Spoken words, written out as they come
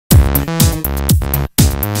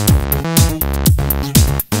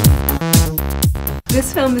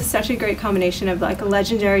this film is such a great combination of like a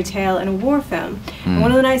legendary tale and a war film. And one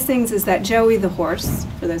of the nice things is that Joey the horse,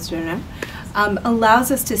 for those who don't know, allows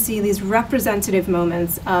us to see these representative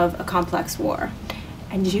moments of a complex war.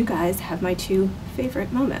 And you guys have my two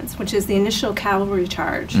favorite moments, which is the initial cavalry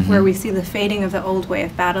charge, where we see the fading of the old way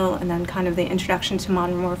of battle and then kind of the introduction to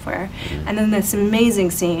modern warfare. And then this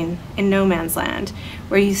amazing scene in No Man's Land,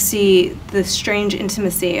 where you see the strange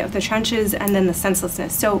intimacy of the trenches and then the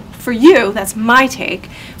senselessness. So for you, that's my take.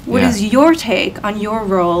 What is your take on your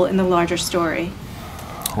role in the larger story?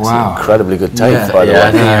 Wow. Incredibly good take, by the way.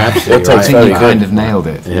 I think you're absolutely right. I think you kind of nailed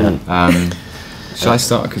it. Yeah. Shall I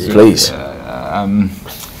start? Please.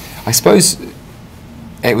 I suppose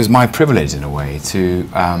it was my privilege, in a way, to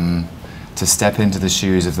step into the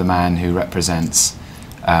shoes of the man who represents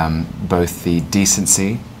both the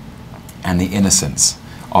decency and the innocence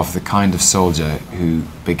of the kind of soldier who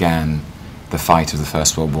began the fight of the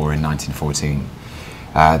First World War in 1914.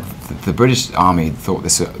 The British Army thought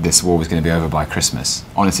this war was going to be over by Christmas.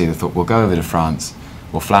 Honestly, they thought, we'll go over to France,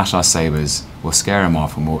 we'll flash our sabres, we'll scare him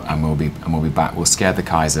off, and we'll be back. We'll scare the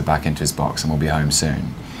Kaiser back into his box, and we'll be home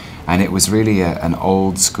soon. And it was really an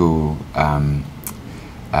old school and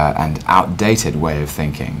outdated way of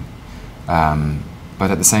thinking.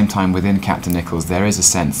 But at the same time, within Captain Nichols, there is a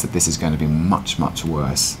sense that this is going to be much, much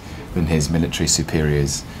worse than his military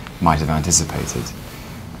superiors might have anticipated.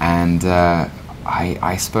 And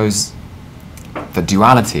I suppose the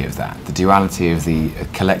duality of that, the duality of the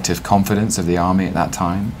collective confidence of the army at that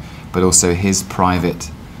time, but also his private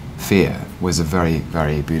fear, was a very,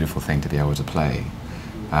 very beautiful thing to be able to play,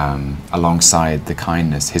 alongside the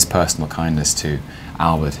kindness, his personal kindness to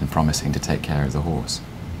Albert in promising to take care of the horse.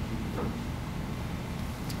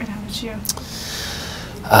 And how about you?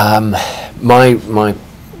 My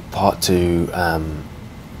part to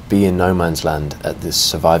be in no man's land at the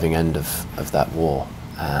surviving end of that war,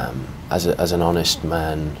 as an honest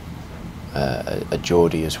man, a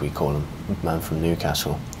Geordie as we call him, man from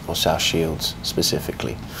Newcastle, or South Shields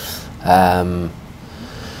specifically.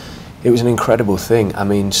 It was an incredible thing. I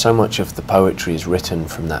mean, so much of the poetry is written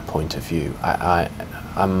from that point of view.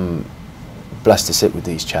 I'm blessed to sit with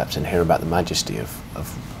these chaps and hear about the majesty of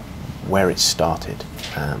where it started,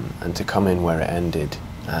 and to come in where it ended.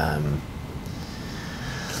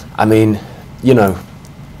 I mean, you know,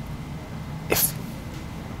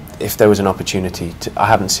 if there was an opportunity to, I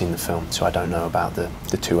haven't seen the film, so I don't know about the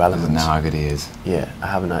two elements. Now how good he is. Yeah, I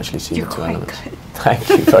haven't actually seen You're the two quite elements. good. Thank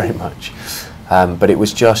you very much. But it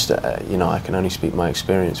was just, you know, I can only speak my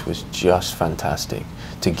experience, was just fantastic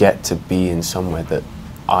to get to be in somewhere that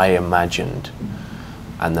I imagined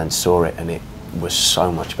and then saw it, and it was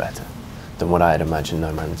so much better than what I had imagined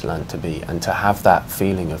No Man's Land to be, and to have that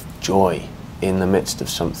feeling of joy in the midst of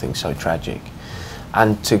something so tragic,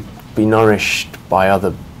 and to be nourished by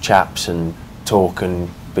other chaps and talk and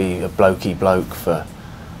be a blokey bloke for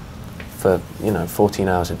you know 14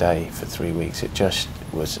 hours a day for 3 weeks. It just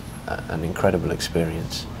was an incredible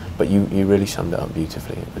experience. But you really summed it up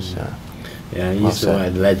beautifully. It was yeah, you used the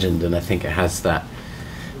word legend, and I think it has that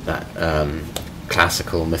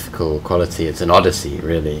classical, mythical quality. It's an odyssey,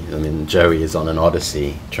 really. I mean, Joey is on an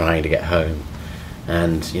odyssey trying to get home,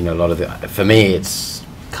 and you know, a lot of it, for me, it's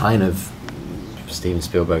kind of Steven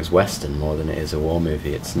Spielberg's Western more than it is a war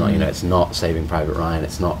movie. It's not, you know, it's not Saving Private Ryan.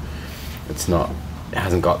 It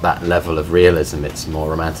hasn't got that level of realism. It's more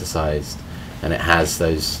romanticized, and it has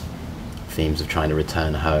those themes of trying to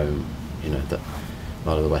return home, you know, that a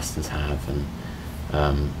lot of the Westerns have. And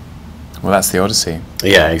well, that's the Odyssey.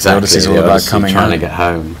 Yeah, exactly. The Odyssey's all about coming trying home. to get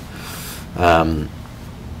home.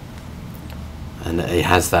 And it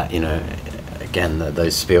has that, you know, again,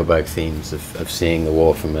 those Spielberg themes of seeing the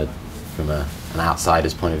war from an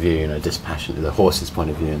outsider's point of view, you know, dispassionate, the horse's point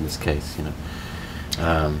of view in this case, you know.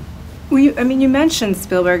 Well, I mean, you mentioned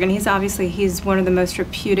Spielberg, and he's one of the most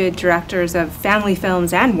reputed directors of family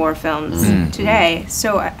films and war films today.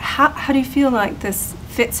 So how do you feel like this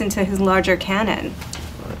fits into his larger canon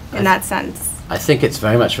in that sense? I think it's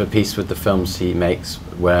very much of a piece with the films he makes,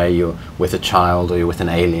 where you're with a child or you're with an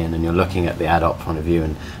alien and you're looking at the adult point of view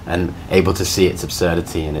and able to see its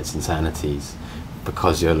absurdity and its insanities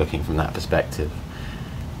because you're looking from that perspective.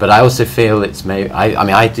 But I also feel it's I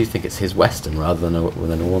mean, I do think it's his Western rather than a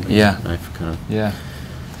woman. Yeah. Yeah.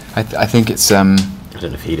 I think it's. I don't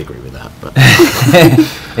know if he'd agree with that, but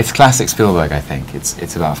it's classic Spielberg. I think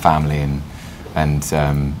it's about family and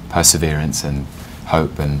perseverance and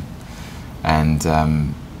hope and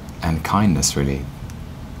kindness, really,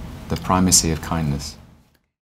 the primacy of kindness.